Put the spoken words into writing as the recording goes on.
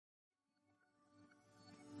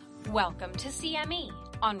Welcome to CME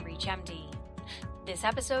on ReachMD. This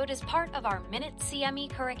episode is part of our Minute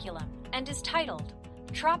CME curriculum and is titled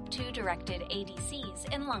TROP2-Directed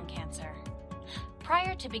ADCs in Lung Cancer.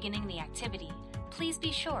 Prior to beginning the activity, please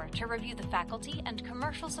be sure to review the faculty and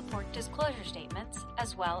commercial support disclosure statements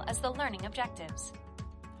as well as the learning objectives.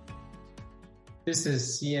 This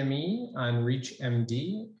is CME on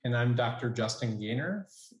ReachMD, and I'm Dr. Justin Gaynor,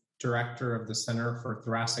 Director of the Center for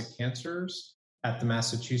Thoracic Cancers at the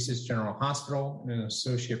Massachusetts General Hospital and an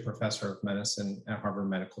Associate Professor of Medicine at Harvard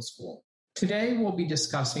Medical School. Today, we'll be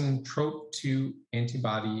discussing TROP2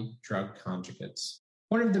 antibody drug conjugates.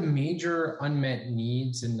 One of the major unmet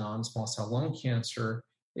needs in non-small cell lung cancer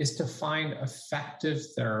is to find effective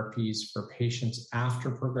therapies for patients after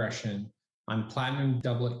progression on platinum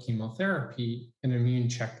doublet chemotherapy and immune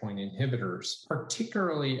checkpoint inhibitors,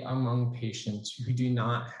 particularly among patients who do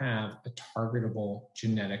not have a targetable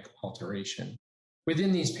genetic alteration.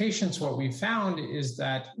 Within these patients, what we found is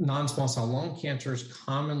that non-small cell lung cancers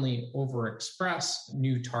commonly overexpress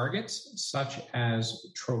new targets, such as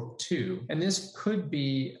TROP2, and this could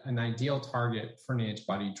be an ideal target for an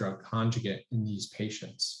antibody drug conjugate in these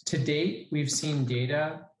patients. To date, we've seen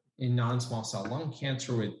data in non-small cell lung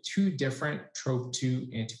cancer with two different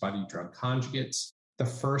TROP2 antibody drug conjugates, the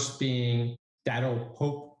first being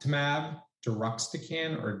datopotamab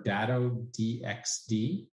deruxtecan, or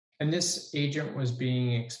Dato-DXd. And this agent was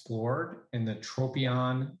being explored in the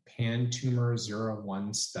Tropion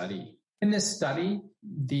Pan-Tumor01 study. In this study,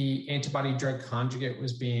 the antibody drug conjugate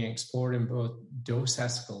was being explored in both dose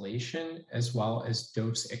escalation as well as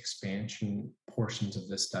dose expansion portions of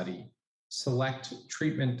the study. Select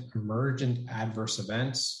treatment emergent adverse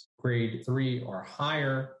events, grade 3 or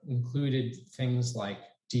higher, included things like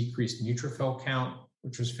decreased neutrophil count,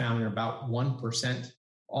 which was found in about 1%.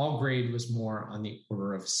 All grade was more on the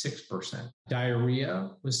order of 6%.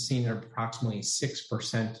 Diarrhea was seen in approximately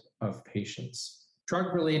 6% of patients.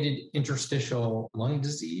 Drug-related interstitial lung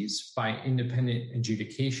disease by independent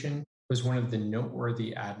adjudication was one of the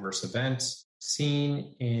noteworthy adverse events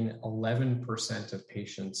seen in 11% of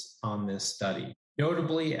patients on this study.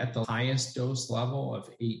 Notably, at the highest dose level of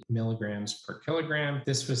 8 milligrams per kilogram,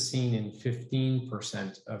 this was seen in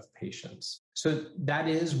 15% of patients. So that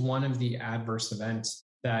is one of the adverse events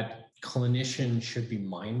that clinicians should be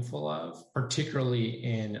mindful of, particularly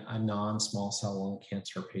in a non-small cell lung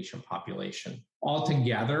cancer patient population.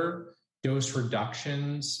 Altogether, dose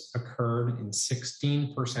reductions occurred in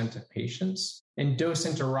 16% of patients, and dose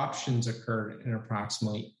interruptions occurred in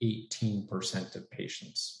approximately 18% of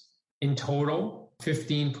patients. In total,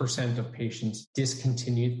 15% of patients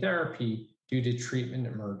discontinued therapy due to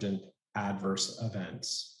treatment-emergent adverse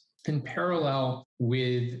events. In parallel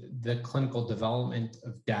with the clinical development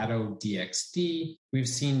of Dato-DXd, we've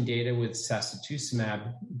seen data with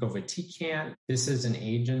sacituzumab govitecan. This is an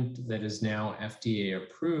agent that is now FDA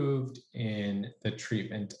approved in the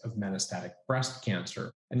treatment of metastatic breast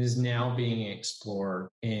cancer and is now being explored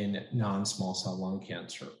in non-small cell lung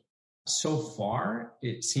cancer. So far,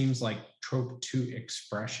 it seems like TROP2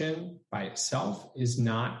 expression by itself is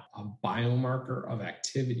not a biomarker of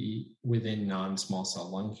activity within non-small cell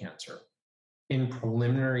lung cancer. In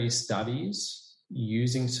preliminary studies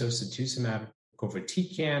using sacituzumab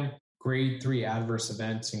govitecan, grade 3 adverse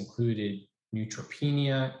events included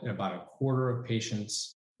neutropenia in about a quarter of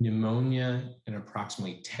patients, pneumonia in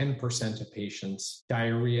approximately 10% of patients,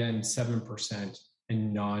 diarrhea in 7%,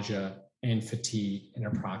 and nausea and fatigue in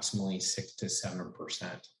approximately 6 to 7%.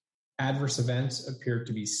 Adverse events appear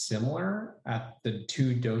to be similar at the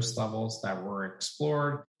two dose levels that were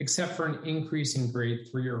explored, except for an increase in grade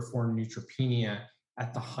 3 or 4 neutropenia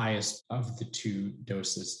at the highest of the two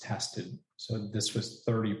doses tested. So this was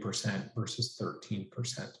 30% versus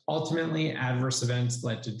 13%. Ultimately, adverse events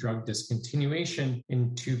led to drug discontinuation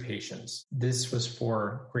in 2 patients. This was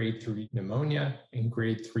for grade 3 pneumonia and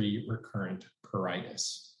grade 3 recurrent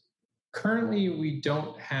pruritus. Currently, we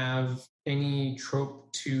don't have any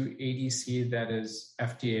TROP2 ADC that is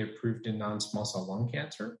FDA approved in non-small cell lung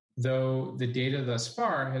cancer, though the data thus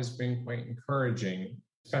far has been quite encouraging,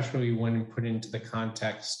 especially when put into the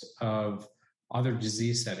context of other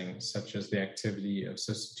disease settings, such as the activity of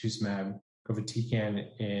sacituzumab govitecan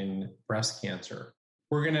in breast cancer.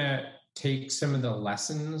 We're going to take some of the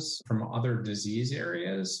lessons from other disease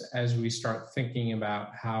areas as we start thinking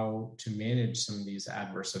about how to manage some of these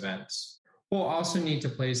adverse events. We'll also need to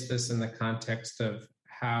place this in the context of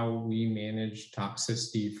how we manage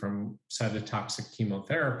toxicity from cytotoxic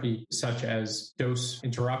chemotherapy, such as dose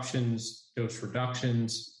interruptions dose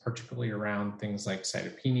reductions, particularly around things like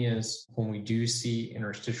cytopenias. When we do see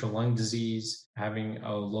interstitial lung disease, having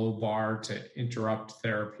a low bar to interrupt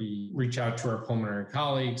therapy, reach out to our pulmonary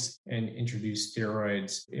colleagues and introduce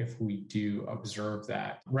steroids if we do observe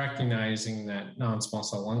that. Recognizing that non-small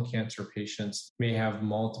cell lung cancer patients may have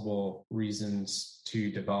multiple reasons to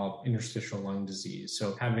develop interstitial lung disease.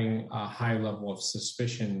 So having a high level of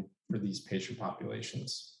suspicion for these patient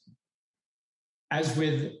populations. As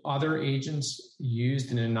with other agents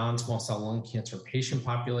used in a non-small cell lung cancer patient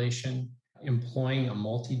population, employing a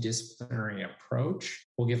multidisciplinary approach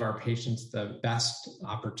will give our patients the best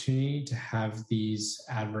opportunity to have these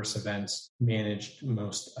adverse events managed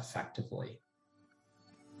most effectively.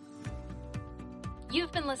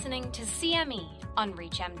 You've been listening to CME on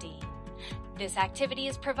ReachMD. This activity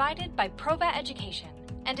is provided by Prova Education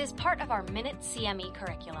and is part of our Minute CME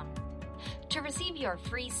curriculum. To receive your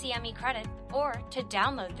free CME credit or to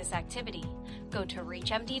download this activity, go to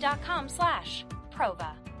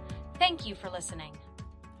reachmd.com/Prova. Thank you for listening.